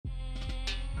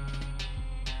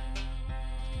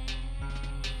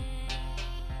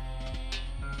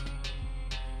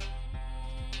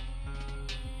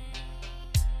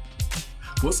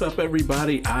What's up,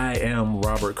 everybody? I am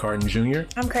Robert Carton Jr.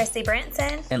 I'm Christy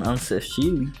Branson. And I'm Seth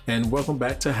Sheely. And welcome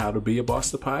back to How to Be a Boss,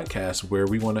 the podcast, where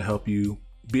we want to help you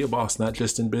be a boss, not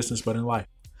just in business, but in life.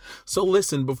 So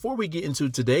listen, before we get into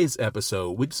today's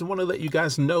episode, we just want to let you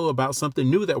guys know about something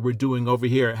new that we're doing over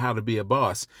here at How to Be a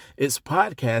Boss. It's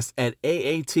podcast at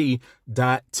aat.team.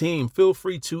 Feel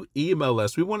free to email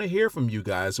us. We want to hear from you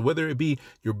guys, whether it be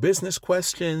your business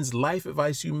questions, life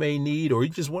advice you may need, or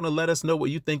you just want to let us know what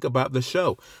you think about the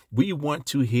show. We want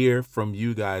to hear from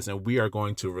you guys, and we are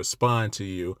going to respond to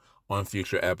you on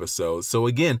future episodes. So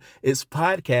again, it's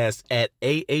podcast at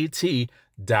aat.team.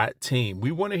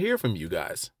 We want to hear from you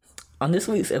guys. On this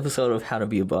week's episode of How to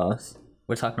Be a Boss,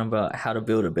 we're talking about how to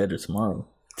build a better tomorrow.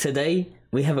 Today,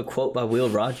 we have a quote by Will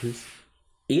Rogers.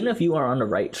 Even if you are on the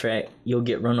right track, you'll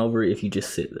get run over if you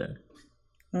just sit there.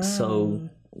 So,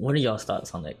 what are y'all's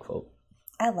thoughts on that quote?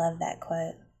 I love that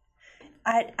quote.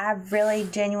 I really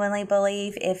genuinely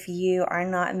believe if you are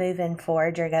not moving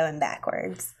forward, you're going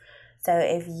backwards. So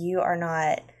if you are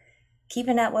not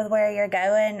keeping up with where you're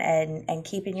going and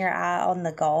keeping your eye on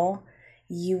the goal,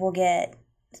 you will get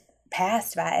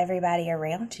passed by everybody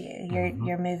around you.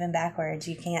 You're moving backwards.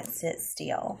 You can't sit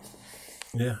still.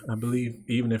 Yeah, I believe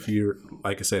even if you're,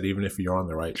 like I said, even if you're on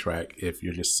the right track, if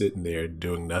you're just sitting there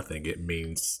doing nothing, it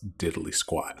means diddly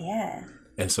squat. Yeah.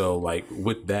 And so like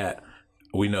with that,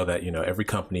 we know that, every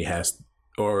company has,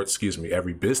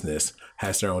 every business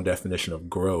has their own definition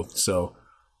of growth. So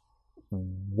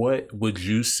what would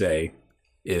you say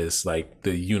is like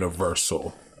the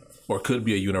universal or could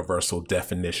be a universal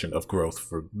definition of growth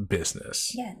for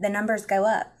business? Yeah, the numbers go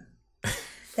up.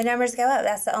 The numbers go up.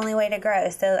 That's the only way to grow.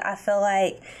 So I feel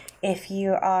like if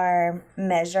you are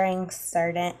measuring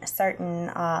certain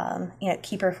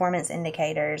key performance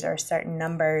indicators or certain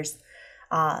numbers,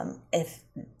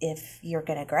 if you're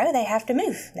going to grow, they have to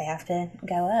move. They have to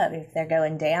go up. If they're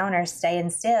going down or staying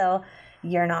still,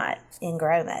 you're not in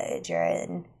grow mode. You're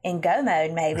in go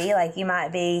mode, maybe. Like you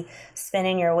might be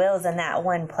spinning your wheels in that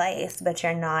one place, but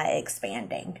you're not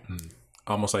expanding.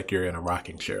 Almost like you're in a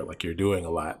rocking chair, like you're doing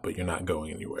a lot, but you're not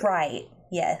going anywhere. Right.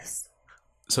 Yes.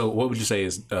 So what would you say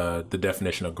is the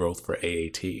definition of growth for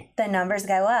AAT? The numbers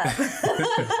go up.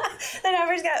 The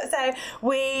numbers go. So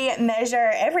we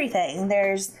measure everything.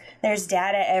 There's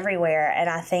data everywhere.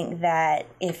 And I think that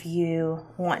if you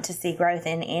want to see growth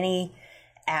in any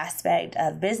aspect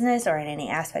of business or in any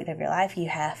aspect of your life, you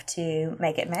have to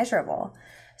make it measurable.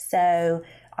 So,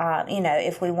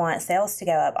 if we want sales to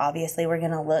go up, obviously we're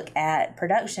going to look at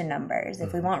production numbers.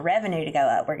 If we want revenue to go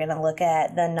up, we're going to look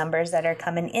at the numbers that are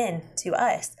coming in to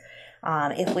us.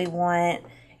 If we want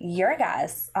your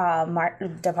guys'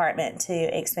 department to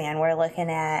expand, we're looking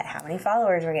at how many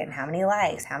followers we're getting, how many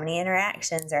likes, how many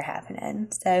interactions are happening.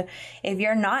 So if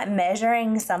you're not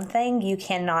measuring something, you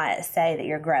cannot say that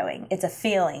you're growing. It's a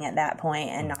feeling at that point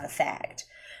and not a fact.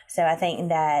 So I think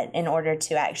that in order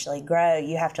to actually grow,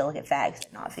 you have to look at facts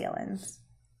and not feelings.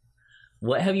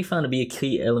 What have you found to be a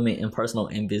key element in personal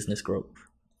and business growth?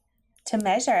 To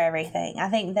measure everything. I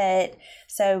think that,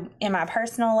 so in my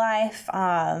personal life,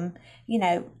 I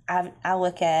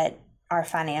look at our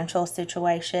financial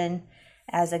situation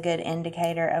as a good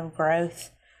indicator of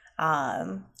growth.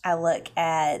 I look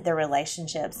at the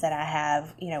relationships that I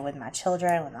have, with my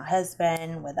children, with my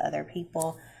husband, with other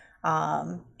people.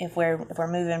 If we're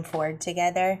moving forward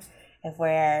together, if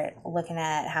we're looking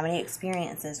at how many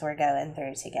experiences we're going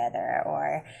through together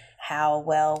or how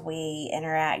well we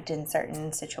interact in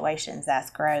certain situations,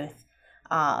 that's growth.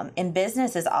 In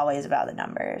business, it's always about the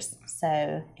numbers.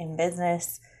 So in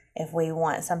business, if we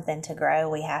want something to grow,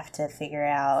 we have to figure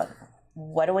out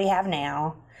what do we have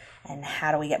now and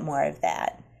how do we get more of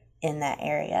that in that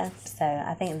area. So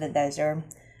I think that those are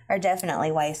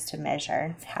definitely ways to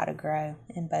measure how to grow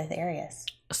in both areas.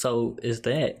 So is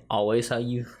that always how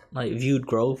you viewed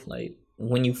growth? Like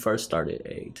when you first started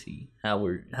AAT,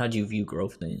 how'd you view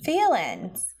growth then?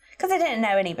 Feelings, because I didn't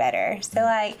know any better.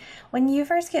 So when you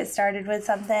first get started with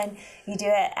something, you do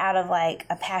it out of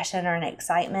a passion or an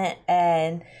excitement,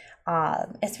 and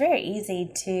it's very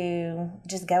easy to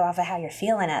just go off of how you're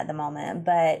feeling at the moment.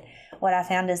 But what I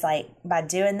found is by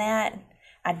doing that,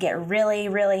 I'd get really,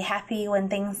 really happy when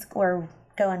things were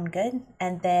going good.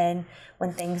 And then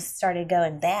when things started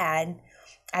going bad,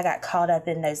 I got caught up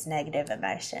in those negative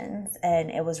emotions.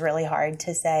 And it was really hard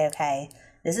to say, okay,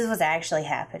 this is what's actually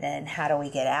happening. How do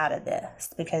we get out of this?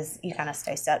 Because you kind of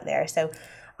stay stuck there. So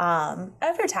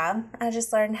over time, I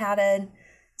just learned how to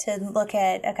look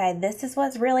at, okay, this is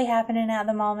what's really happening at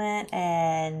the moment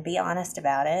and be honest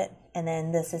about it. And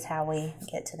then this is how we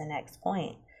get to the next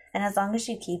point. And as long as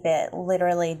you keep it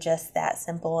literally just that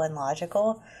simple and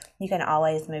logical, you can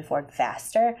always move forward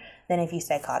faster than if you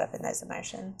stay caught up in those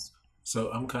emotions. So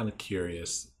I'm kind of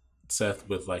curious, Seth,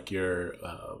 with like your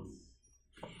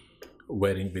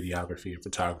wedding videography and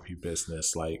photography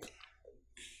business, like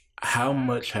how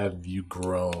much have you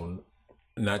grown,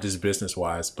 not just business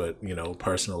wise, but, you know,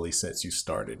 personally since you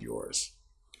started yours?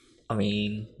 I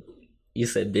mean, you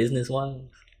said business wise?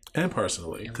 And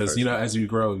personally, because, you know, as you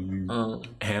grow, you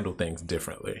handle things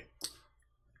differently.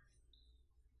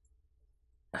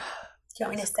 Do you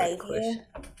want me to save you?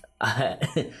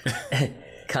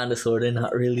 Kind of, sort of,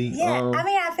 not really. Yeah, I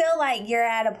mean, I feel like you're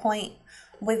at a point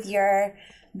with your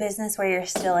business where you're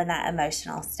still in that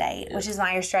emotional state, which is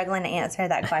why you're struggling to answer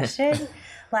that question.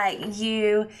 Like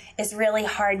it's really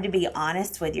hard to be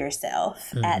honest with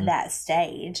yourself at that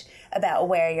stage about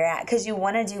where you're at, because you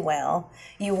want to do well.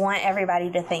 You want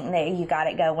everybody to think that you got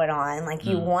it going on. Like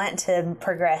you want to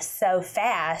progress so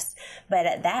fast, but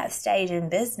at that stage in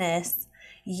business,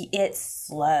 it's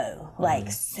slow,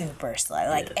 like super slow.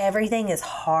 Like everything is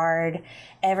hard.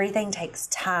 Everything takes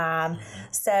time.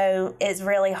 So it's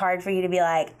really hard for you to be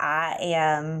like, I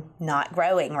am not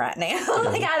growing right now.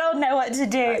 Like I don't know what to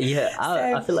do.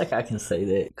 I feel like I can say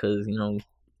that because, you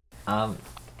know,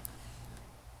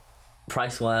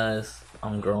 price wise,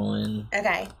 I'm growing.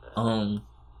 Okay. I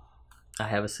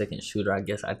have a second shooter. I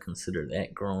guess I consider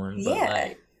that growing. But Yeah.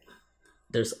 like,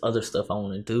 there's other stuff I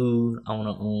want to do. I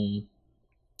want to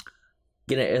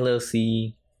get an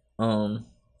LLC,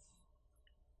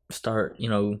 start, you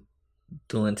know,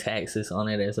 doing taxes on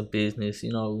it as a business,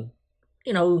 you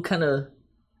know, kind of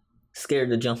scared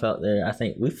to jump out there. I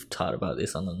think we've talked about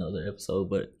this on another episode,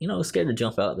 but, you know, scared to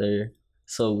jump out there.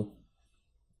 So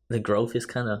the growth is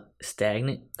kind of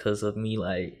stagnant because of me,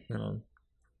 like, you know,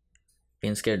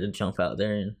 being scared to jump out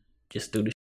there and just do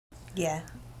the Yeah.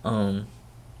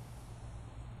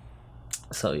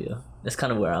 So yeah, that's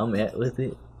kind of where I'm at with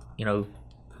it. You know,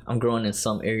 I'm growing in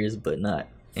some areas, but not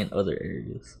in other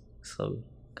areas. So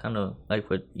kind of like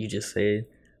what you just said.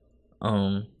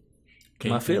 Can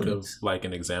my you think feelings. of like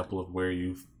an example of where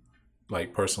you've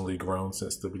like personally grown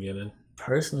since the beginning?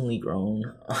 Personally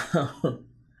grown,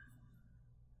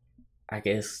 I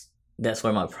guess that's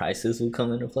where my prices will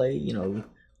come into play. You know,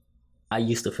 I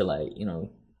used to feel like, you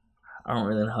know, I don't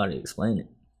really know how to explain it.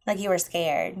 Like you were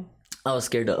scared. I was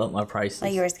scared to up my prices.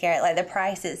 Like you were scared. Like the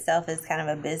price itself is kind of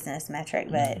a business metric,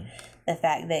 but the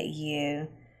fact that you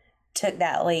took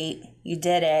that leap, you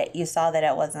did it, you saw that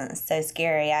it wasn't so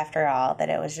scary after all, that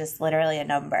it was just literally a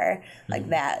number. Like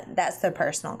that's the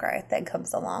personal growth that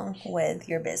comes along with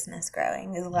your business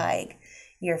growing, is like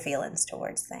your feelings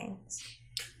towards things.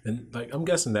 And like I'm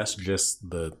guessing that's just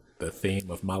the theme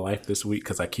of my life this week,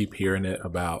 because I keep hearing it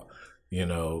about, you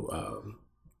know,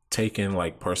 taking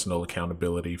like personal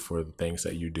accountability for the things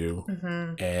that you do.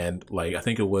 And like I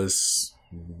think it was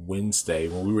Wednesday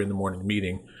when we were in the morning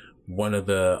meeting, one of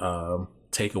the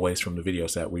takeaways from the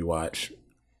videos that we watch,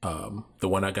 the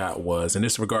one I got was, and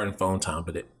it's regarding phone time,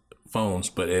 but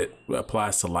it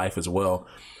applies to life as well,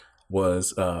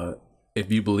 was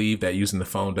if you believe that using the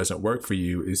phone doesn't work for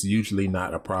you, it's usually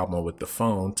not a problem with the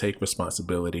phone. Take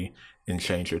responsibility and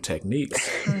change your techniques.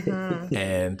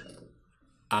 And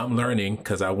I'm learning,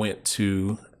 because I went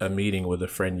to a meeting with a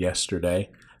friend yesterday,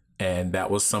 and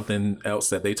that was something else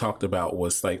that they talked about,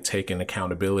 was like taking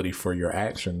accountability for your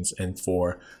actions and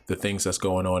for the things that's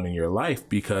going on in your life.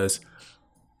 Because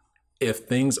if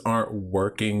things aren't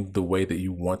working the way that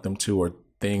you want them to, or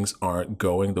things aren't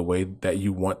going the way that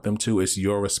you want them to, it's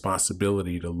your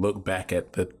responsibility to look back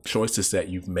at the choices that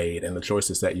you've made and the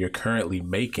choices that you're currently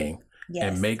making,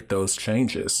 and make those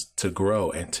changes to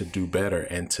grow and to do better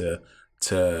and to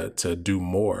do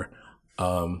more.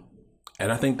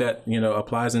 And I think that, you know,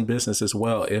 applies in business as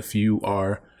well. If you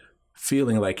are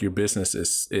feeling like your business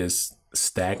is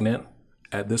stagnant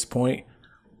at this point,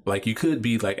 like you could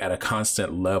be like at a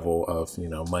constant level of, you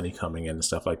know, money coming in and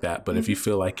stuff like that. But if you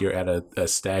feel like you're at a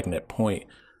stagnant point,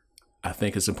 I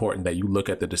think it's important that you look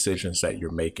at the decisions that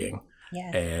you're making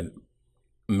and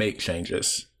make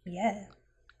changes. Yeah.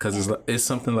 Because it's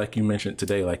something like you mentioned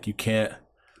today, like you can't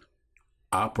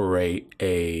operate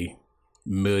a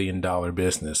 $1 million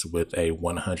business with a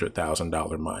 $100,000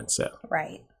 mindset.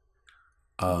 Right.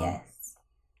 Yes.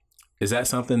 Is that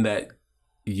something that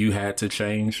you had to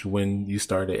change when you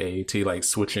started AAT, like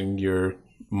switching your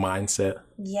mindset?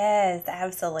 Yes,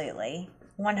 absolutely.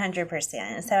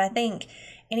 100%. So I think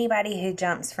anybody who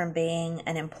jumps from being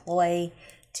an employee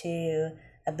to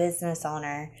a business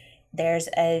owner, there's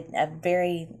a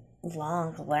very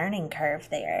long learning curve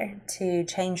there to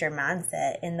change your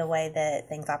mindset in the way that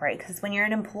things operate. Because when you're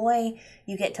an employee,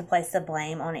 you get to place the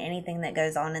blame on anything that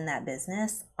goes on in that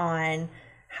business on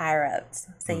higher ups.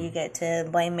 So you get to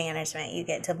blame management, you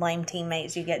get to blame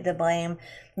teammates, you get to blame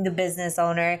the business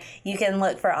owner. You can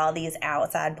look for all these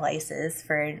outside places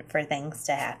for things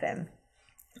to happen.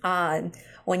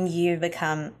 When you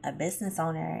become a business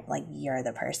owner, like, you're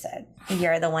the person,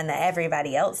 you're the one that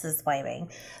everybody else is blaming.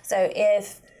 So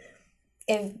if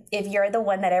you're the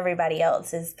one that everybody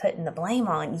else is putting the blame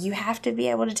on, you have to be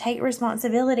able to take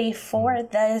responsibility for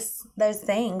those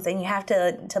things, and you have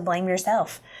to blame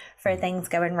yourself for things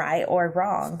going right or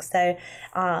wrong. So,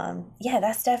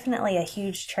 that's definitely a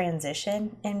huge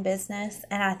transition in business.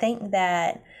 And I think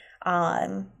that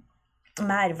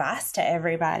my advice to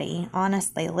everybody,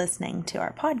 honestly, listening to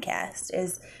our podcast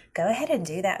is go ahead and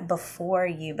do that before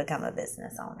you become a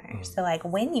business owner. So, like,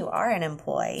 when you are an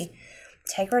employee,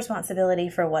 take responsibility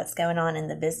for what's going on in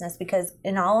the business, because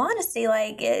in all honesty,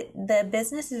 like, the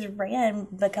business is ran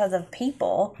because of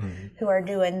people who are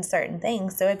doing certain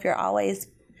things. So if you're always,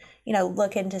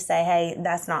 looking to say, hey,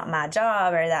 that's not my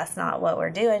job, or that's not what we're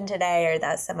doing today, or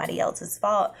that's somebody else's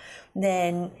fault,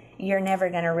 then you're never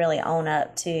going to really own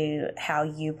up to how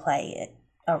you play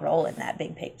a role in that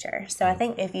big picture. So I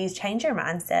think if you change your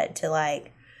mindset to,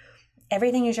 like,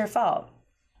 everything is your fault,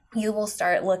 you will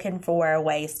start looking for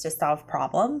ways to solve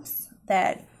problems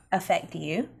that affect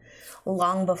you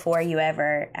long before you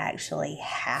ever actually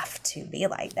have to be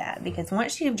like that. Because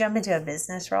once you jump into a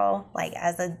business role, like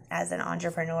as an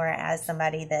entrepreneur, as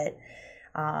somebody that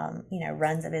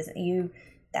runs a business,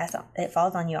 it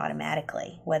falls on you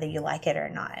automatically, whether you like it or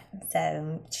not.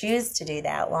 So choose to do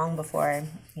that long before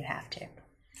you have to.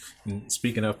 And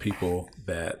speaking of people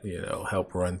that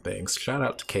help run things, shout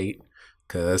out to Kate.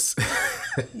 Because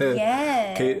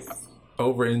yes. Kate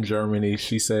over in Germany,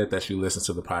 she said that she listens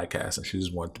to the podcast and she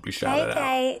just wanted to be shouted out.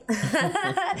 Hey,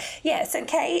 Kate. Yeah, so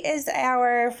Kate is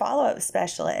our follow-up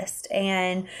specialist.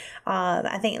 And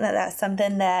I think that that's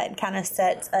something that kind of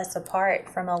sets us apart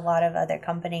from a lot of other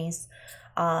companies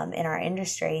in our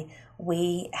industry.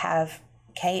 We have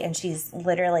Kate, and she's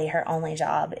literally, her only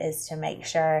job is to make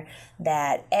sure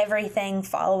that everything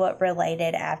follow-up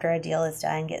related after a deal is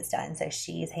done gets done. So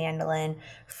she's handling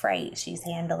freight, she's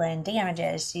handling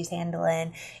damages, she's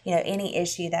handling any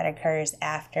issue that occurs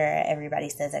after everybody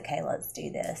says, okay, let's do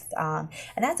this. And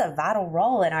that's a vital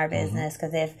role in our business,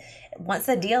 because once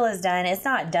the deal is done, it's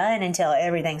not done until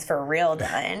everything's for real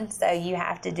done. So you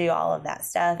have to do all of that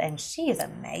stuff, and she is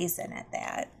amazing at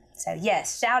that. So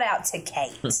yes, shout out to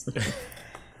Kate.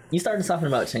 You started talking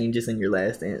about changes in your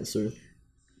last answer,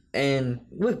 and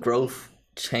with growth,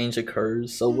 change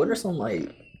occurs. So what are some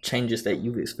changes that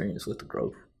you've experienced with the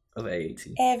growth of AAT?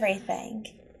 Everything.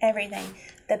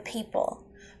 The people.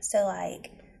 So I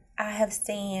have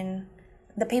seen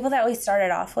the people that we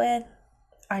started off with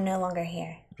are no longer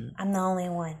here. I'm the only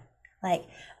one.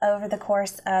 Over the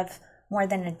course of more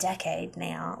than a decade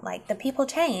now, the people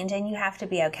change, and you have to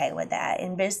be okay with that.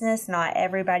 In business, not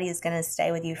everybody is going to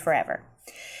stay with you forever.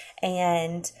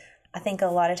 And I think a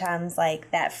lot of times,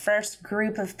 that first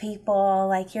group of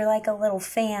people, you're like a little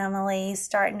family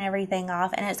starting everything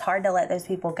off, and it's hard to let those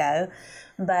people go.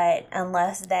 But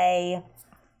unless they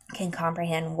can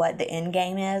comprehend what the end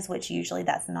game is, which usually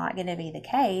that's not going to be the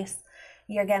case,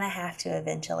 you're going to have to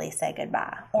eventually say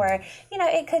goodbye. Or,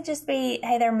 it could just be,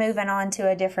 hey, they're moving on to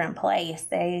a different place.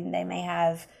 They may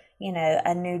have,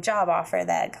 a new job offer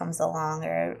that comes along,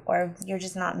 or you're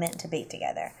just not meant to be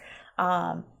together.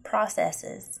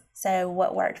 Processes. So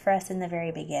what worked for us in the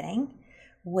very beginning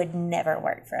would never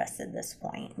work for us at this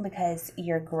point, because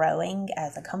you're growing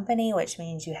as a company, which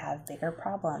means you have bigger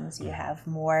problems. You have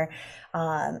more,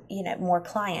 more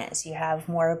clients, you have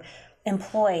more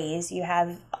employees, you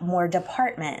have more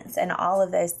departments, and all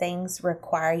of those things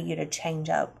require you to change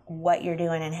up what you're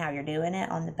doing and how you're doing it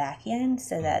on the back end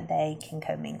so that they can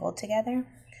commingle together.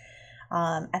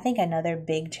 I think another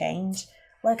big change,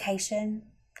 location.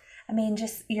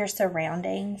 Just your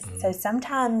surroundings. So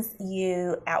sometimes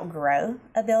you outgrow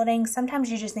a building. Sometimes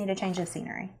you just need a change of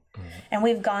scenery. And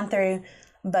we've gone through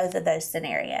both of those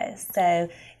scenarios. So,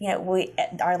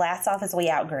 our last office,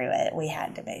 we outgrew it. We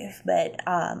had to move.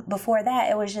 But before that,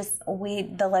 it was just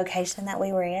the location that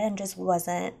we were in just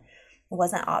wasn't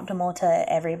optimal to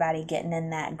everybody getting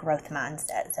in that growth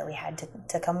mindset. So we had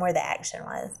to come where the action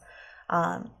was.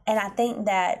 And I think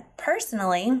that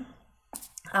personally,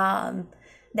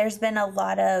 there's been a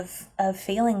lot of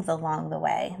feelings along the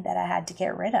way that I had to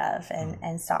get rid of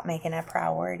and stop making a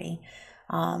priority.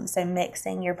 So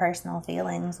mixing your personal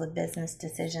feelings with business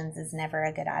decisions is never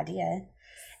a good idea.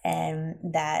 and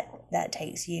that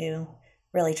takes you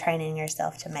really training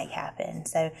yourself to make happen.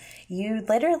 So you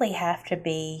literally have to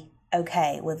be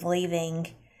okay with leaving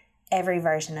every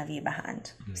version of you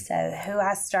behind. So who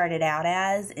I started out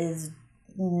as is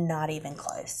not even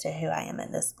close to who I am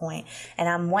at this point. And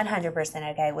I'm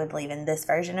 100% okay with leaving this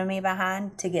version of me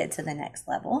behind to get to the next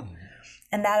level.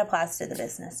 And that applies to the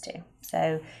business too.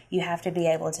 So you have to be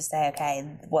able to say, okay,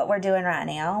 what we're doing right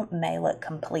now may look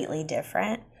completely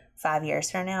different 5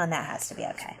 years from now, and that has to be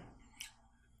okay.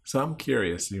 So I'm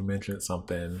curious, you mentioned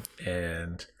something,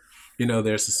 and, you know,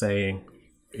 there's a saying,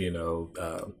 you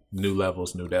know, new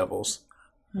levels, new devils.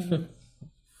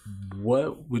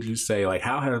 What would you say, like,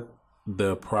 how have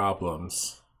the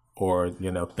problems or,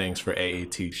 you know, things for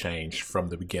AAT changed from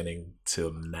the beginning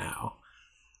till now?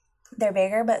 They're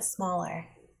bigger but smaller.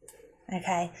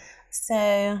 Okay.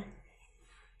 So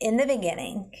in the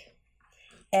beginning,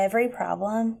 every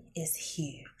problem is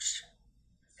huge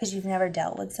because you've never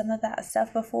dealt with some of that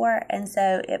stuff before. And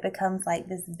so it becomes like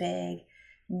this big,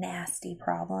 nasty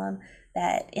problem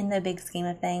that in the big scheme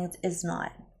of things is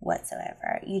not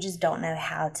whatsoever. You just don't know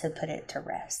how to put it to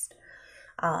rest.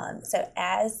 So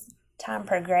as time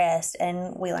progressed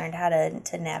and we learned how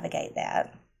to navigate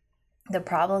that, the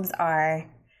problems are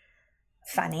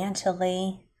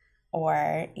financially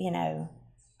or, you know,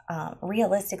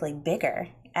 realistically bigger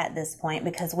at this point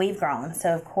because we've grown.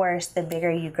 So of course, the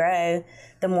bigger you grow,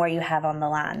 the more you have on the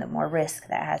line, the more risk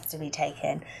that has to be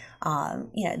taken,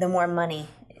 you know, the more money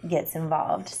gets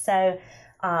involved. So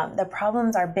the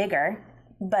problems are bigger,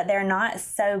 but they're not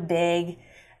so big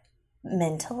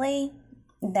mentally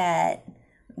that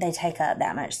they take up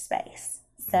that much space.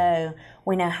 So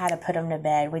we know how to put them to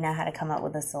bed. We know how to come up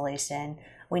with a solution.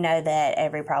 We know that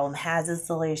every problem has a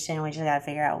solution. We just got to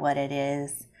figure out what it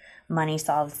is. Money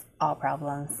solves all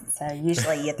problems. So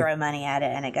usually you throw money at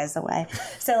it and it goes away.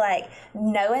 So like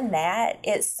knowing that,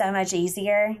 it's so much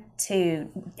easier to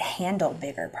handle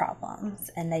bigger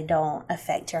problems and they don't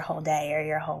affect your whole day or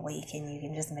your whole week and you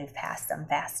can just move past them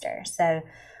faster. So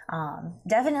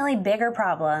definitely bigger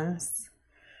problems,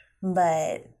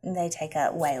 but they take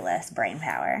up way less brain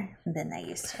power than they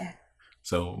used to.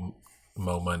 So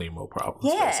more money, more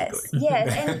problems, basically.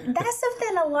 Yes, and that's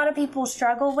something a lot of people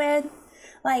struggle with.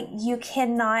 Like, you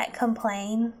cannot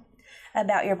complain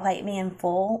about your plate being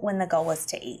full when the goal is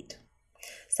to eat.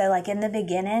 So, like, in the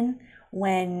beginning,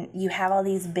 when you have all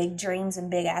these big dreams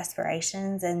and big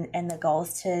aspirations and the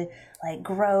goals to, like,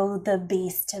 grow the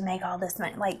beast to make all this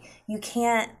money, like, you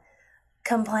can't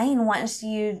complain once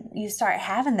you start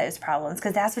having those problems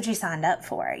because that's what you signed up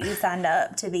for. You signed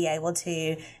up to be able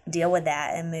to deal with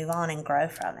that and move on and grow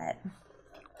from it.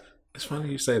 It's funny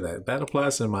you say that. That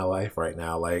applies in my life right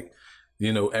now. Like,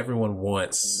 you know, everyone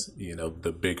wants, you know,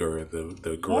 the bigger,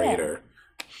 the greater,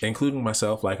 including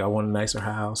myself. Like, I want a nicer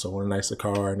house, I want a nicer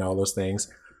car and all those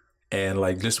things. And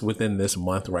like just within this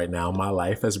month right now, my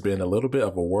life has been a little bit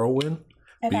of a whirlwind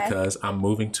because I'm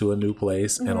moving to a new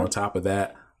place. And on top of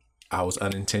that, I was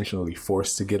unintentionally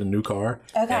forced to get a new car.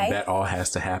 And that all has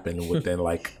to happen within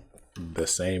like the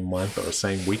same month or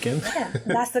same weekend. Yeah,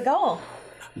 that's the goal.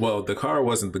 Well, the car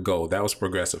wasn't the goal. That was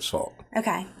Progressive's fault.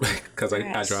 Okay. Because I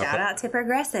drive. Shout out to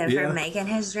Progressive for making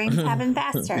his dreams happen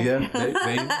faster. Yeah,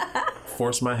 they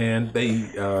forced my hand.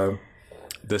 They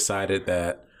decided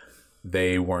that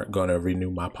they weren't going to renew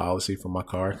my policy for my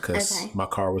car because my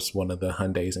car was one of the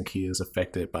Hyundais and Kias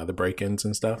affected by the break-ins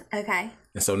and stuff. Okay.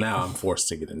 And so now I'm forced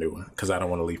to get a new one because I don't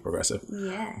want to leave Progressive.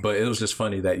 Yeah. But it was just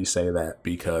funny that you say that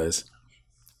because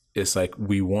it's like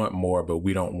we want more, but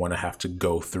we don't want to have to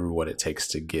go through what it takes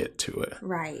to get to it.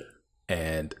 Right.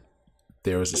 And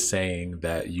there was a saying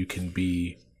that you can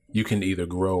either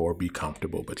grow or be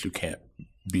comfortable, but you can't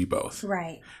be both.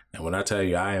 Right. And when I tell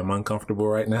you I am uncomfortable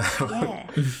right now,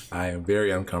 I am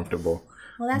very uncomfortable.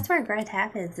 Well, that's where growth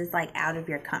happens, is like out of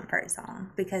your comfort zone.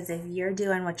 Because if you're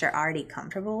doing what you're already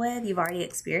comfortable with, you've already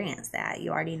experienced that. You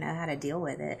already know how to deal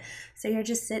with it. So you're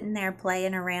just sitting there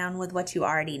playing around with what you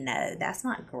already know. That's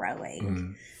not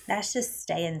growing. That's just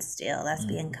staying still. That's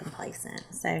being complacent.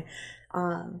 So,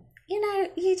 you know,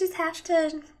 you just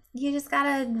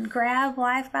gotta grab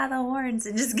life by the horns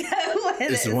and just go with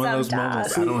it. It's one of those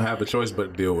moments I don't have a choice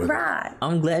but to deal with it.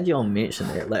 I'm glad y'all mentioned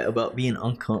that, like about being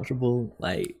uncomfortable.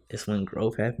 Like it's when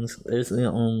growth happens. There's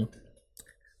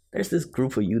this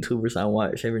group of YouTubers I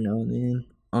watch every now and then.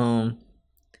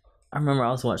 I remember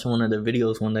I was watching one of their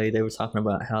videos one day. They were talking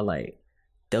about how like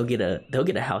they'll get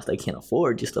a house they can't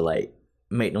afford just to like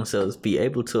make themselves be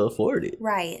able to afford it.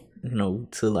 Right. You know,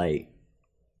 to like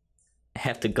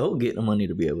have to go get the money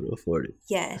to be able to afford it.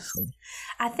 Yes. So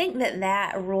I think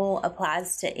that rule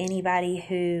applies to anybody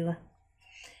who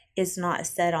is not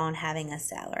set on having a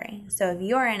salary. So if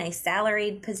you're in a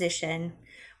salaried position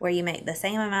where you make the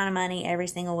same amount of money every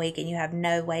single week and you have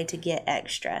no way to get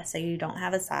extra, so you don't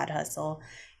have a side hustle,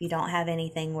 you don't have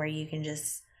anything where you can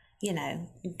just,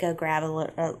 go grab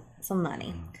some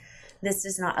money, this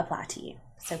does not apply to you.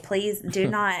 So please do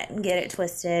not get it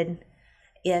twisted.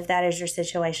 If that is your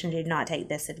situation, do not take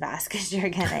this advice because you're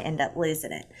going to end up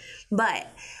losing it. But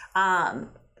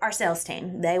our sales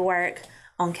team, they work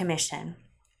on commission.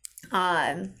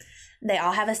 They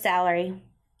all have a salary,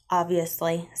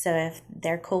 obviously. So if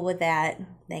they're cool with that,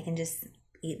 they can just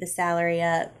eat the salary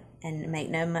up and make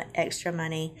no extra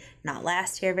money. Not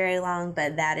last here very long,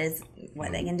 but that is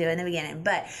what they can do in the beginning.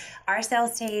 But our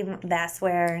sales team, that's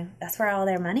where all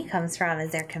their money comes from,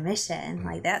 is their commission.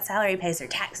 Like, that salary pays their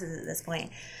taxes at this point.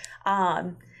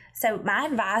 So my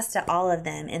advice to all of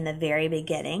them in the very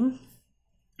beginning,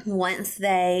 once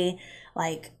they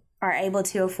are able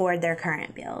to afford their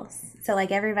current bills. So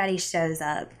everybody shows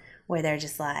up where they're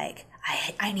just like,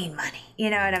 I need money. You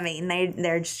know what I mean?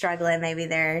 They're struggling. Maybe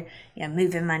they're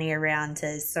moving money around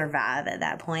to survive at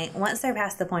that point. Once they're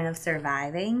past the point of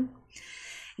surviving,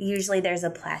 usually there's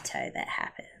a plateau that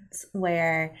happens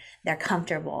where they're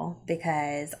comfortable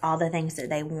because all the things that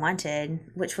they wanted,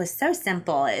 which was so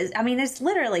simple, it's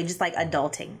literally just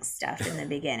adulting stuff in the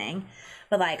beginning.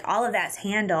 But all of that's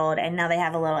handled, and now they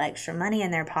have a little extra money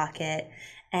in their pocket,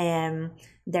 and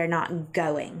they're not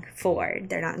going forward.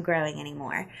 They're not growing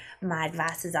anymore. My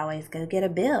advice is always go get a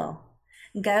bill.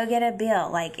 Go get a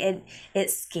bill.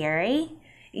 It's scary.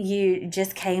 You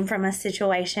just came from a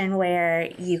situation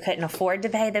where you couldn't afford to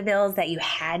pay the bills that you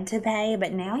had to pay,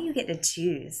 but now you get to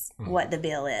choose what the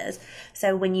bill is.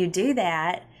 So when you do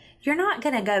that, you're not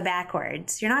going to go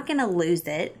backwards. You're not going to lose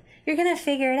it. You're going to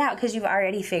figure it out because you've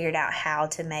already figured out how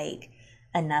to make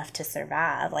enough to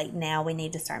survive. Now we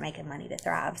need to start making money to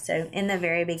thrive. So in the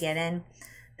very beginning,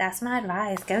 that's my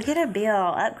advice. Go get a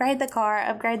bill, upgrade the car,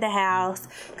 upgrade the house,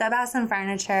 go buy some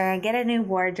furniture, get a new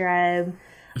wardrobe,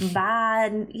 buy,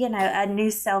 a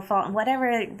new cell phone,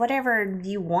 whatever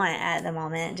you want at the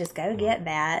moment, just go get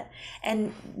that.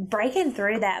 And breaking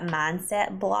through that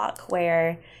mindset block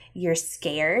where you're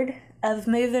scared of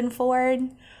moving forward,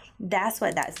 that's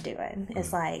what that's doing.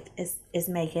 It's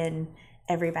making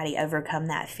everybody overcome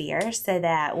that fear so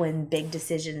that when big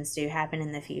decisions do happen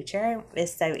in the future,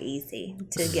 it's so easy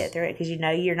to get through it because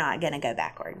you're not going to go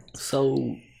backward.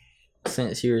 So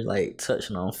since you're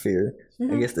touching on fear,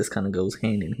 I guess this kind of goes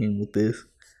hand in hand with this.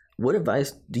 What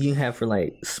advice do you have for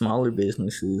smaller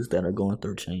businesses that are going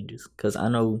through changes? Because I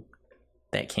know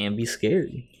that can be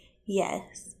scary.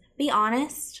 Yes. Be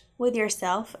honest with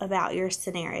yourself about your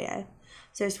scenario.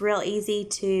 So it's real easy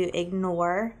to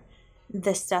ignore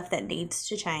the stuff that needs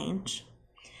to change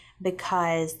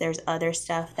because there's other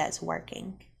stuff that's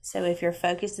working. So if your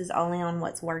focus is only on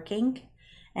what's working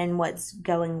and what's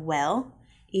going well,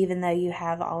 even though you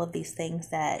have all of these things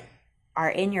that are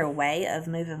in your way of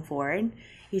moving forward,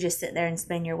 you just sit there and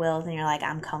spin your wheels and you're like,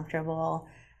 I'm comfortable,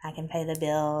 I can pay the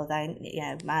bills,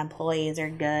 my employees are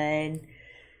good.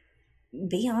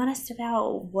 Be honest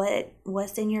about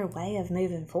what's in your way of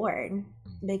moving forward.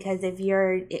 Because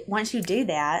once you do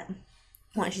that,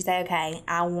 once you say, okay,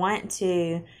 I want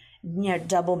to,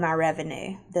 double my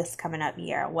revenue this coming up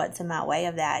year, what's in my way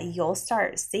of that? You'll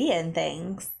start seeing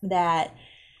things that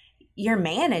you're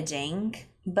managing,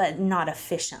 but not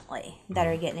efficiently, that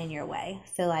are getting in your way.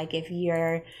 So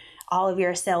if all of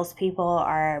your salespeople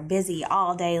are busy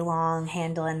all day long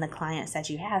handling the clients that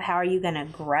you have, how are you going to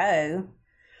grow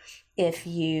if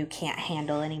you can't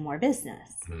handle any more business?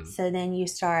 So then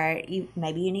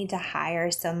maybe you need to hire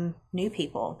some new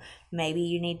people. Maybe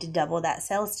you need to double that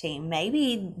sales team.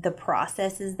 Maybe the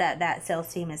processes that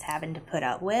sales team is having to put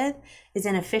up with is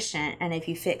inefficient. And if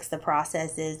you fix the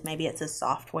processes, maybe it's a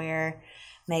software,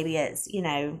 maybe it's,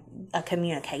 a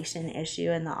communication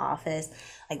issue in the office.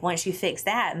 Once you fix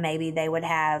that, maybe they would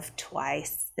have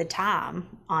twice the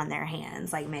time on their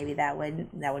hands. Maybe that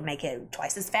would make it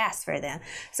twice as fast for them.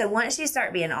 So once you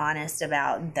start being honest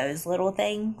about those little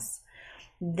things,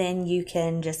 then you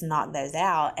can just knock those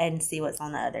out and see what's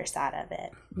on the other side of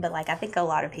it. But I think a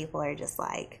lot of people are just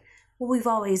well, we've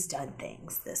always done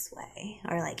things this way,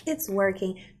 or it's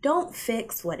working. Don't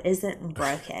fix what isn't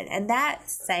broken. And that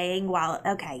saying, while,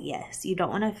 okay, yes, you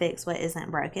don't want to fix what isn't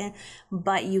broken,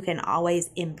 but you can always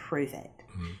improve it.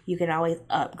 You can always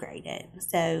upgrade it.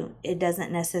 So it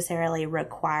doesn't necessarily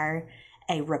require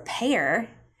a repair.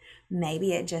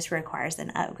 Maybe it just requires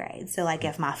an upgrade. So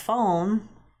if my phone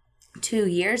 2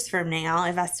 years from now,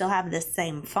 if I still have the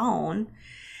same phone,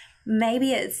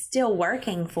 maybe it's still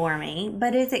working for me,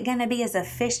 but is it going to be as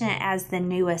efficient as the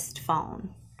newest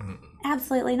phone?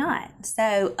 Absolutely not.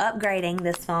 So upgrading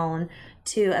this phone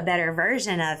to a better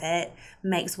version of it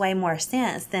makes way more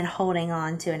sense than holding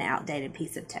on to an outdated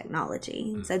piece of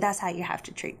technology. So that's how you have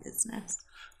to treat business.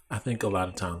 I think a lot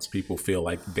of times people feel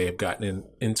like they've gotten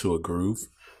into a groove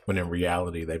when in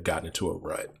reality they've gotten into a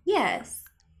rut. Yes.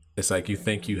 It's like you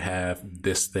think you have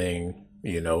this thing,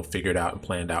 figured out and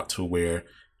planned out to where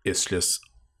it's just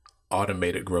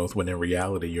automated growth, when in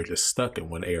reality you're just stuck in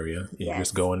one area. You're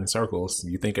just going in circles.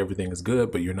 You think everything is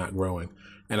good, but you're not growing.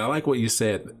 And I like what you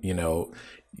said,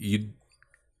 you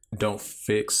don't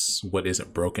fix what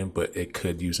isn't broken, but it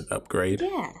could use an upgrade.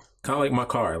 Yeah. Kind of like my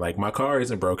car. Like, my car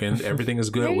isn't broken. Everything is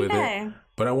good with it.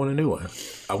 But I want a new one.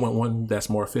 I want one that's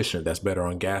more efficient, that's better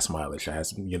on gas mileage,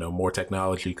 has, more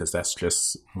technology, because that's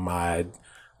just my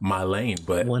lane.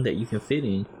 But one that you can fit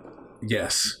in.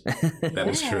 Yes, that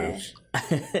is true.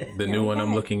 The new one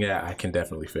I'm looking at, I can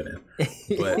definitely fit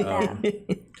in. But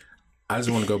I just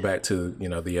want to go back to,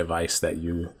 the advice that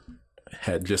you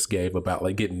had just gave about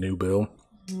like getting new bill,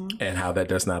 and how that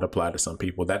does not apply to some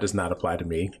people. That does not apply to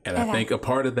me. And I think a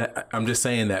part of that, I'm just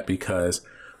saying that because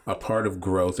a part of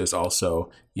growth is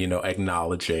also,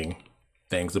 acknowledging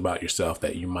things about yourself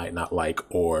that you might not like,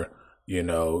 or,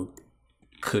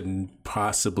 couldn't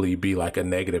possibly be like a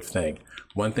negative thing.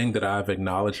 One thing that I've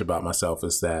acknowledged about myself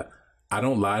is that I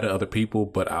don't lie to other people,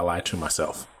 but I lie to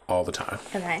myself all the time.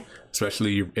 Okay.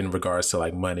 Especially in regards to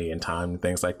like money and time and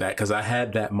things like that. Because I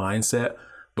had that mindset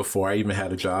before I even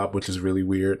had a job, which is really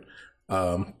weird.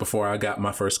 Before I got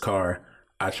my first car,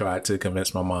 I tried to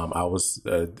convince my mom. I was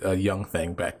a young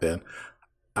thing back then.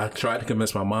 I tried to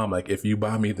convince my mom, like, if you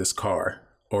buy me this car,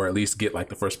 or at least get like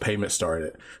the first payment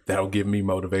started, that'll give me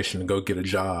motivation to go get a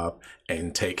job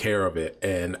and take care of it.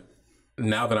 And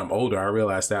now that I'm older, I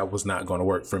realized that was not going to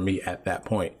work for me at that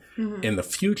point. In the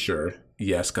future,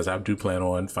 yes, because I do plan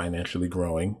on financially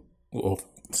growing,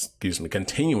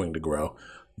 continuing to grow.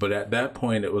 But at that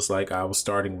point, it was like I was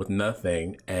starting with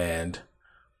nothing, and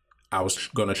I was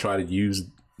going to try to use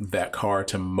that car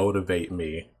to motivate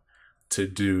me to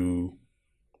do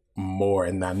more,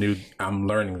 and I'm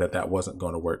learning that wasn't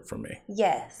going to work for me.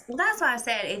 Yes. Well, that's why I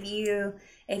said if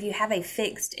you have a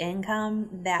fixed income,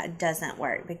 that doesn't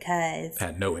work, because I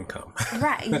had no income.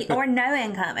 Right, or no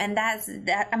income, and that's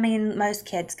that. I mean, most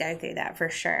kids go through that for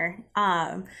sure.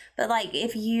 But like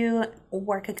if you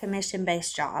work a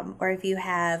commission-based job, or if you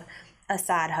have a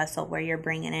side hustle where you're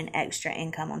bringing in extra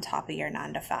income on top of your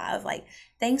 9-to-5, like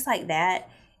things like that,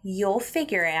 you'll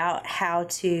figure out how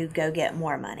to go get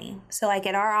more money. So like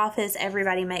at our office,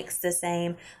 everybody makes the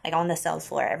same, like on the sales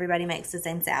floor, everybody makes the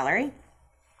same salary.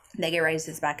 They get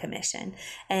raises by commission,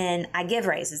 and I give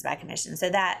raises by commission. So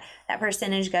that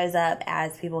percentage goes up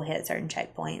as people hit certain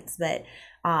checkpoints. But,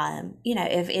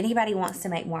 if anybody wants to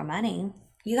make more money,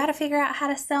 you got to figure out how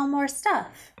to sell more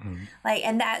stuff.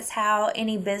 And that's how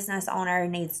any business owner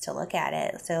needs to look at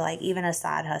it. So like even a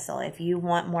side hustle, if you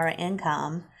want more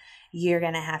income, you're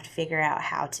going to have to figure out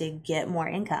how to get more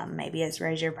income. Maybe it's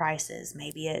raise your prices.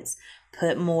 Maybe it's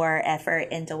put more effort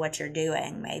into what you're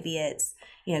doing. Maybe it's,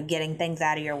 getting things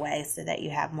out of your way so that you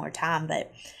have more time.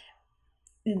 But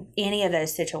any of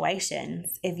those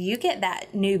situations, if you get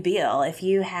that new bill, if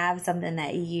you have something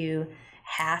that you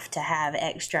have to have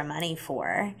extra money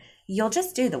for, you'll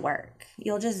just do the work.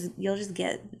 You'll just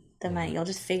get the money. You'll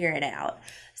just figure it out.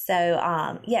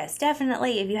 So, yes,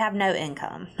 definitely if you have no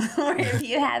income or if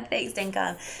you have fixed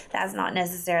income, that's not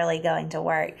necessarily going to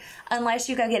work unless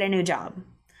you go get a new job.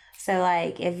 So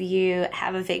like if you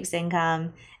have a fixed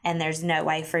income and there's no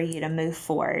way for you to move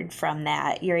forward from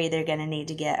that, you're either going to need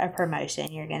to get a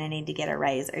promotion, you're going to need to get a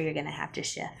raise, or you're going to have to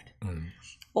shift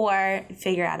or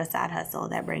figure out a side hustle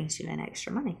that brings you in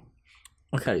extra money.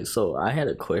 Okay, so I had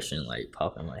a question like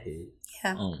pop in my head.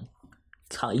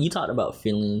 Yeah. You talked about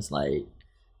feelings like,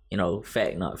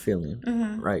 fact not feeling,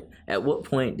 right? At what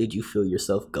point did you feel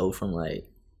yourself go from like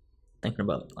thinking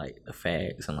about like the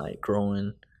facts and like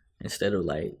growing instead of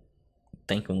like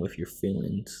thinking with your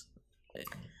feelings?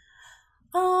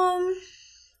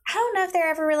 I don't know if there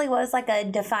ever really was like a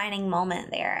defining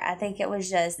moment there. I think it was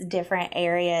just different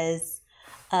areas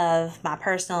of my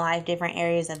personal life, different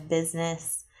areas of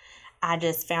business. I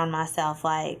just found myself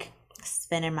like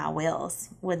spinning my wheels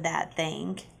with that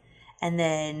thing. And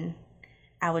then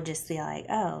I would just be like,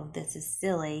 oh, this is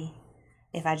silly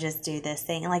if I just do this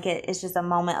thing. Like it's just a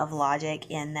moment of logic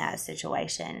in that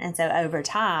situation. And so over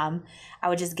time, I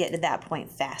would just get to that point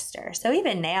faster. So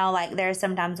even now, like there are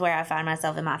some times where I find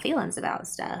myself in my feelings about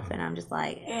stuff and I'm just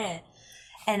like, eh.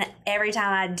 And every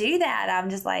time I do that, I'm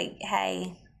just like,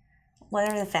 hey, what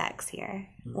are the facts here?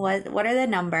 What are the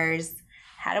numbers?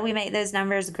 how do we make those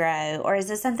numbers grow? Or is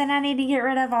this something I need to get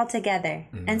rid of altogether?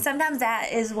 Mm-hmm. And sometimes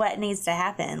that is what needs to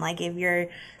happen. Like if you're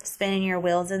spinning your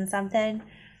wheels in something,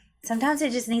 sometimes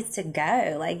it just needs to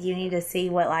go. Like you need to see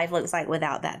what life looks like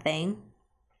without that thing.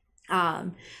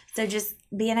 So just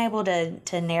being able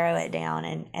to narrow it down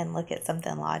and look at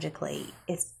something logically,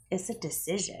 it's a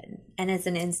decision, and it's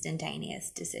an instantaneous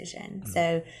decision. Mm-hmm.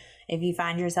 So if you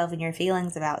find yourself in your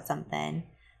feelings about something,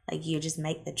 like you just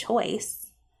make the choice.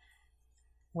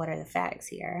 What are the facts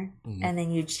here? Mm-hmm. And then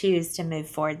you choose to move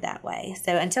forward that way.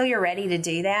 So until you're ready to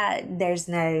do that, there's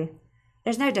no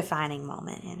defining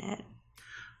moment in it.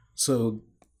 So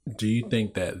do you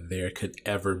think that there could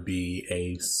ever be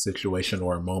a situation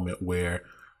or a moment where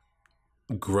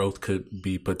growth could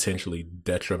be potentially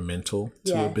detrimental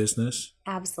to a business?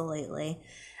 Absolutely.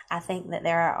 I think that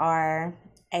there are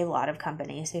a lot of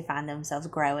companies who find themselves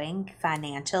growing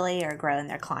financially or growing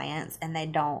their clients, and they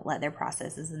don't let their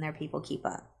processes and their people keep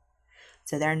up.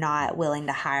 So they're not willing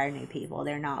to hire new people.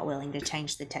 They're not willing to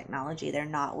change the technology. They're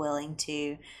not willing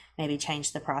to maybe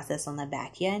change the process on the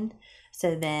back end.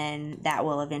 So then that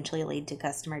will eventually lead to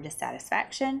customer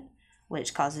dissatisfaction,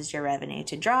 which causes your revenue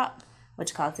to drop,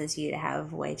 which causes you to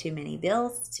have way too many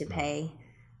bills to pay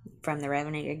from the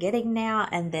revenue you're getting now,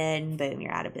 and then boom,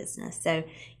 you're out of business. So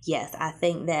yes, I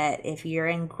think that if you're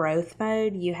in growth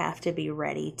mode, you have to be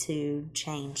ready to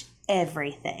change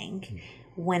everything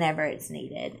whenever it's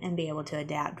needed and be able to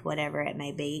adapt whatever it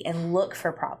may be and look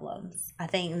for problems. I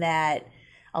think that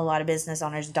a lot of business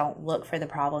owners don't look for the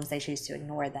problems, they choose to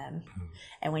ignore them.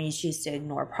 And when you choose to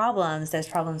ignore problems, those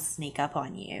problems sneak up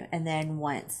on you. And then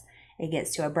once it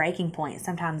gets to a breaking point,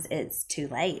 sometimes it's too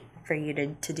late for you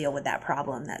to deal with that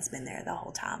problem that's been there the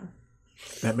whole time.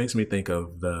 That makes me think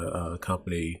of the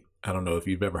company, I don't know if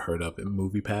you've ever heard of it,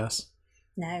 MoviePass.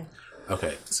 No.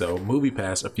 Okay, so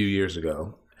MoviePass a few years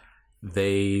ago,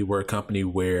 they were a company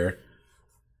where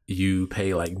you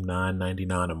pay like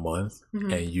 $9.99 a month,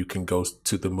 and you can go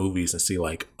to the movies and see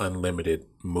like unlimited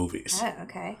movies. Oh,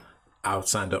 okay. I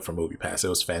signed up for MoviePass. It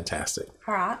was fantastic.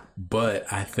 All right. But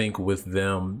I think with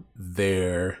them,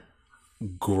 their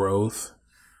growth,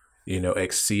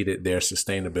 exceeded their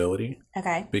sustainability.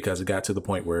 Okay. Because it got to the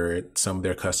point where some of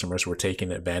their customers were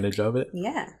taking advantage of it.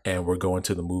 Yeah. And were going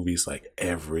to the movies like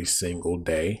every single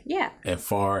day. Yeah. And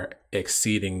far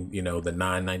exceeding, the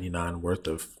 $9.99 worth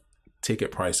of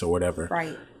ticket price or whatever.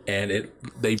 Right. And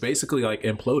they basically like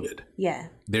imploded. Yeah.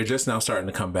 They're just now starting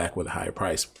to come back with a higher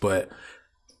price. But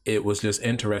it was just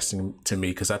interesting to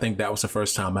me because I think that was the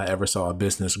first time I ever saw a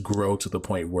business grow to the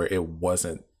point where it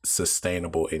wasn't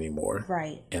sustainable anymore.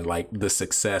 Right. And like the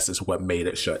success is what made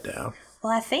it shut down.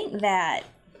 Well, I think that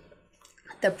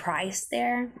the price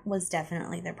there was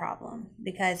definitely the problem,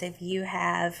 because if you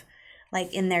have,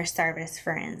 like in their service,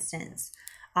 for instance,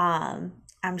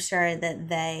 I'm sure that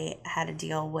they had to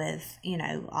deal with,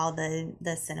 all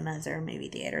the cinemas or movie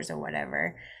theaters or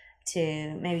whatever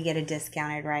to maybe get a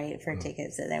discounted rate for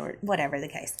tickets that they were, whatever the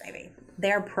case may be.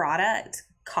 Their product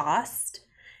cost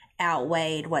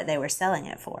outweighed what they were selling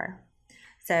it for.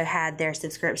 So had their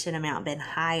subscription amount been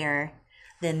higher,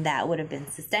 then that would have been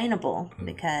sustainable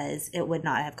because it would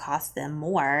not have cost them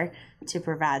more to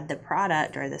provide the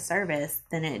product or the service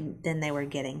than they were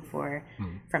getting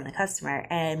from the customer.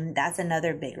 And that's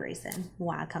another big reason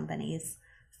why companies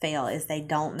fail, is they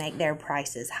don't make their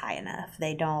prices high enough.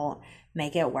 They don't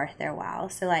make it worth their while.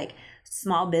 So like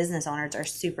small business owners are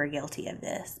super guilty of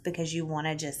this because you want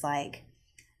to just like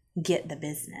get the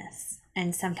business.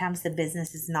 And sometimes the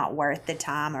business is not worth the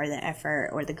time or the effort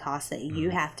or the cost that you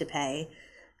have to pay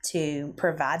to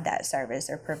provide that service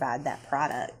or provide that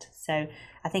product. So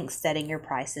I think setting your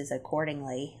prices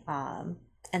accordingly. And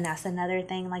that's another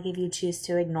thing, like if you choose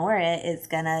to ignore it, it's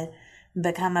going to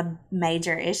become a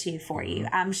major issue for you.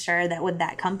 I'm sure that with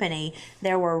that company,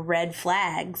 there were red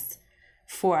flags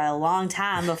for a long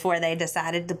time before they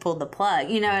decided to pull the plug.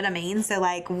 You know what I mean? So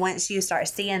like once you start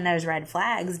seeing those red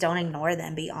flags, don't ignore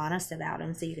them. Be honest about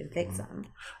them so you can fix them.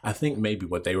 I think maybe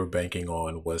what they were banking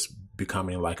on was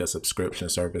becoming like a subscription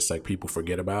service like people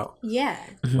forget about. Yeah.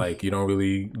 Like you don't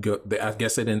really go, I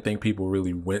guess they didn't think people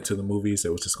really went to the movies.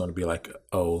 It was just going to be like,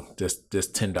 oh, this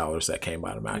 $10 that came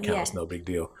out of my account is no big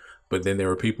deal. But then there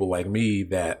were people like me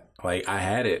that like I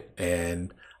had it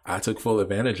and I took full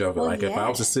advantage of it. Well, if I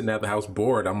was just sitting at the house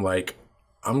bored, I'm like,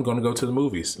 I'm going to go to the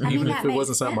movies, even if it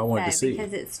wasn't something I wanted to see.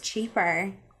 Because it's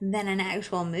cheaper than an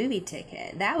actual movie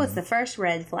ticket. That was the first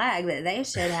red flag that they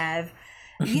should have.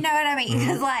 You know what I mean?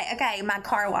 Because okay, my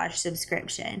car wash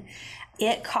subscription,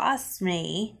 it costs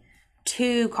me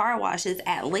 2 car washes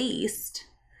at least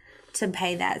to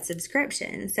pay that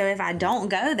subscription. So if I don't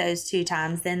go those 2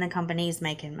 times, then the company's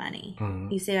making money.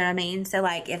 You see what I mean? So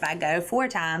like if I go 4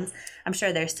 times, I'm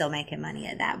sure they're still making money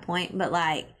at that point. But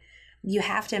like you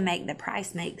have to make the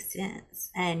price make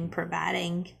sense, and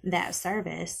providing that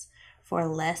service for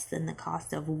less than the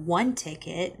cost of one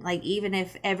ticket. Like even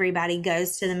if everybody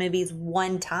goes to the movies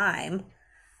 1 time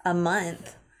a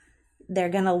month, they're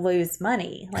going to lose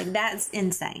money. Like that's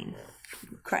insane.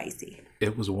 Crazy.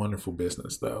 It was a wonderful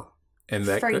business though. And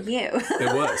that for you.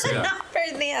 It was, yeah. Not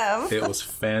for them. It was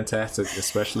fantastic,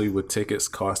 especially with tickets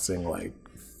costing like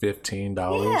 $15.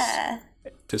 Yeah.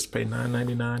 Just pay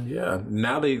 $9.99. Yeah.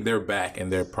 Now they're back,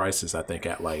 and their prices I think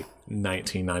at like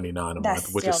 $19.99 a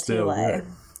month, which is still too low. good.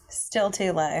 Still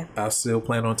too low. I still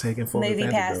plan on taking full Movie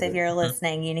advantage Pass, of it. if you're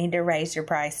listening, you need to raise your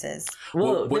prices.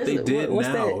 Well, what they did what's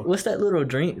now. What's that little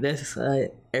drink? That's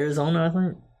Arizona, I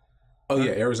think. Oh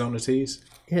yeah, Arizona Teas.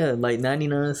 Yeah, like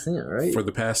 99 cents, right? For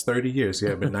the past 30 years,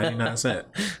 yeah, been 99 cents.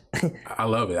 I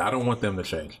love it. I don't want them to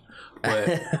change. But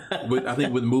I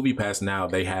think with Movie Pass now,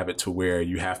 they have it to where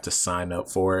you have to sign up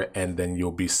for it, and then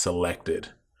you'll be selected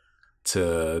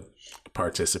to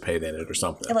participate in it or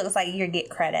something. It looks like you get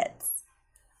credits.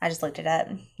 I just looked it up.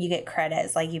 You get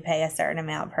credits, like you pay a certain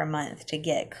amount per month to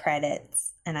get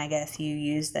credits, and I guess you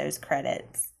use those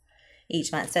credits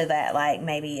each month, so that like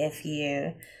maybe if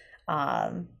you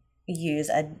use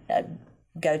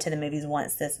go to the movies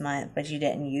once this month, but you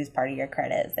didn't use part of your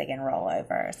credits, they can roll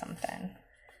over or something,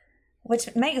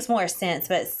 which makes more sense.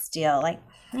 But still, like,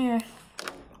 I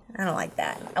don't like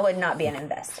that. I would not be an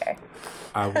investor.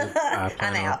 I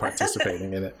plan on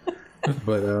participating in it.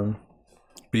 But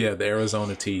yeah, the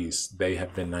Arizona Teas, they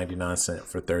have been 99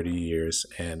 cents for 30 years,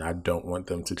 and I don't want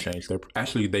them to change their.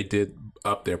 Actually, they did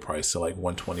up their price to like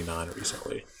 $129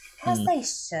 recently. As they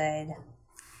should.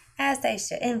 As they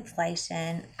should.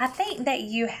 Inflation. I think that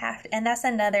you have to, and that's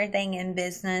another thing in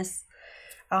business.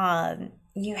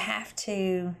 You have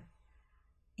to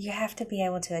be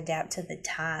able to adapt to the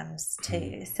times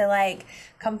too. So like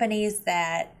companies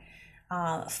that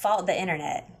fought the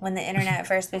internet when the internet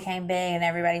first became big and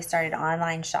everybody started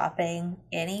online shopping,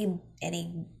 any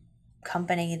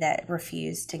company that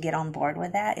refused to get on board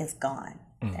with that is gone.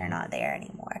 They're not there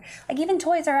anymore. Like even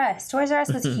Toys R Us. Toys R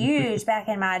Us was huge back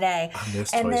in my day. I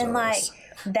miss and Toys then R like Us.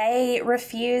 they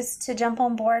refused to jump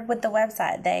on board with the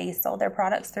website. They sold their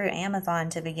products through Amazon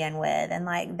to begin with. And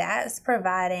like that's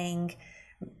providing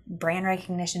brand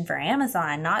recognition for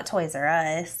Amazon, not Toys R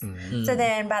Us. So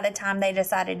then by the time they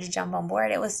decided to jump on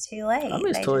board, it was too late. I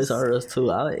miss Toys R Us too.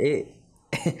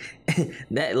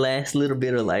 That last little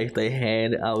bit of life they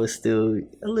had, I was still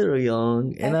a little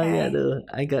young, and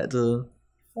I got to.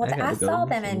 Well, I saw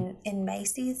them so. in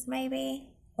Macy's maybe.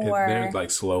 They're like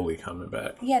slowly coming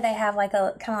back. Yeah, they have like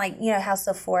a kind of like, you know, how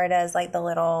Sephora does like the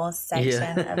little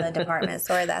section of the department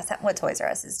store. That's what Toys R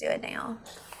Us is doing now.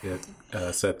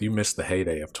 Yeah, Seth, you missed the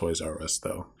heyday of Toys R Us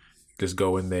though. Just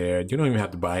go in there. You don't even have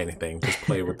to buy anything. Just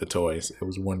play with the toys. It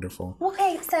was wonderful.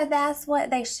 Okay, so that's what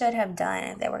they should have done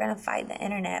if they were going to fight the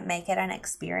internet. Make it an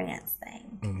experience thing.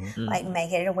 Like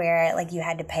make it where like you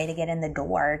had to pay to get in the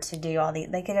door to do all the.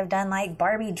 They could have done like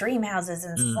Barbie dream houses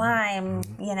and slime,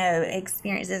 you know,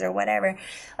 experiences or whatever.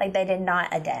 Like they did not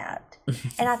adapt.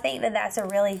 And I think that that's a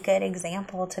really good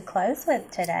example to close with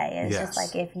today. It's just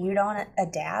like if you don't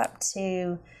adapt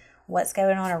to what's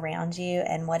going on around you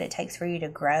and what it takes for you to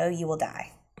grow, you will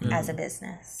die as a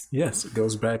business. Yes, it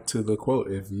goes back to the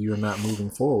quote. If you're not moving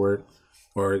forward,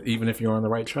 or even if you're on the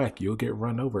right track, you'll get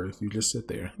run over if you just sit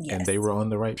there. Yes. And they were on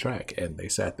the right track, and they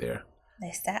sat there.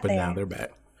 But now they're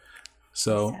back.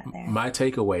 So my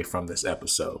takeaway from this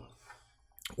episode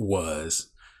was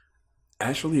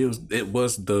actually it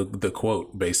was the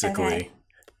quote basically. Okay.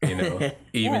 You know,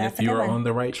 even if you're on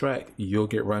the right track, you'll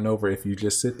get run over if you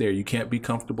just sit there. You can't be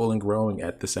comfortable and growing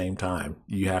at the same time.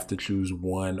 You have to choose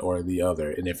one or the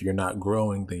other. And if you're not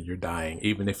growing, then you're dying.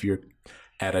 Even if you're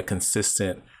at a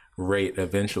consistent rate,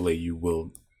 eventually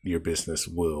your business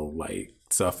will like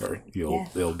suffer.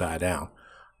 It'll die down.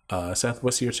 Seth,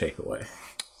 what's your takeaway?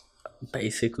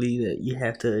 Basically that you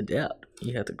have to adapt,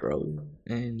 you have to grow,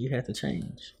 and you have to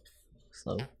change.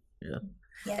 So Yeah.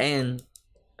 And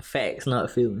facts,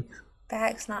 not feelings.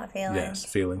 Facts, not feelings. Yes,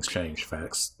 feelings change.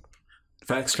 Facts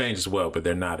change as well, but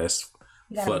they're not as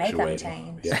you gotta make them fluctuating.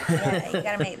 change. Yeah, you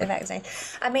gotta make the facts change.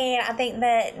 I mean, I think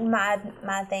that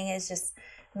my thing is just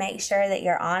make sure that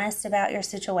you're honest about your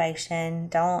situation.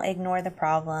 Don't ignore the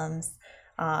problems.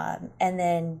 And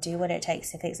then do what it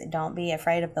takes to fix it. Don't be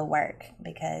afraid of the work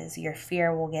because your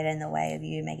fear will get in the way of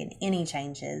you making any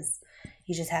changes.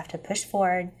 You just have to push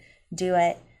forward, do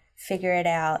it, figure it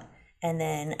out, and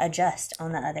then adjust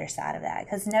on the other side of that.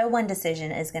 Because no one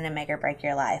decision is going to make or break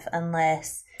your life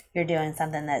unless you're doing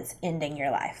something that's ending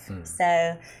your life.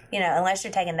 So, unless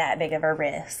you're taking that big of a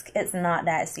risk, it's not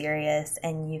that serious,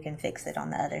 and you can fix it on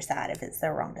the other side if it's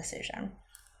the wrong decision.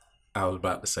 I was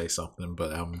about to say something,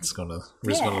 but I'm just gonna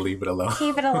leave it alone.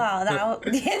 Keep it alone.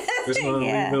 Just gonna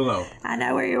leave it alone. I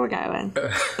know where you were going.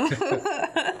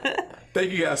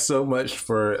 Thank you guys so much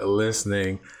for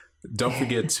listening. Don't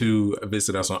forget to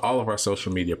visit us on all of our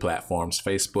social media platforms: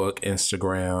 Facebook,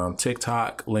 Instagram,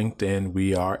 TikTok, LinkedIn.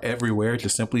 We are everywhere.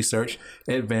 Just simply search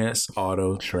Advanced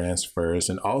Auto Transfers.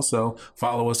 And also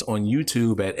follow us on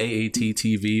YouTube at AAT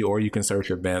TV, or you can search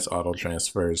Advanced Auto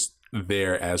Transfers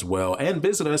there as well. And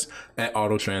visit us at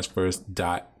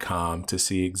autotransfers.com to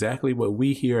see exactly what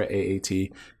we here at AAT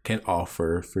can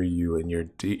offer for you and your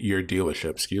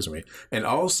dealership. And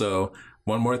also,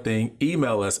 one more thing,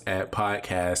 email us at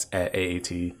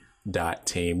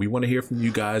podcast@aat.team. We want to hear from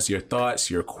you guys, your thoughts,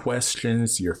 your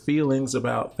questions, your feelings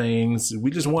about things.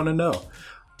 We just want to know.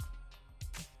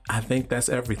 I think that's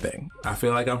everything. I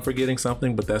feel like I'm forgetting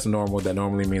something, but that's normal. That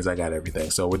normally means I got everything.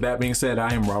 So with that being said,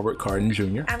 I am Robert Carden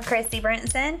Jr. I'm Christy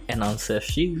Brinson. And I'm Seth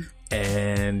Shue.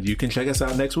 And you can check us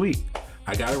out next week.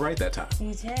 I got it right that time.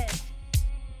 You did.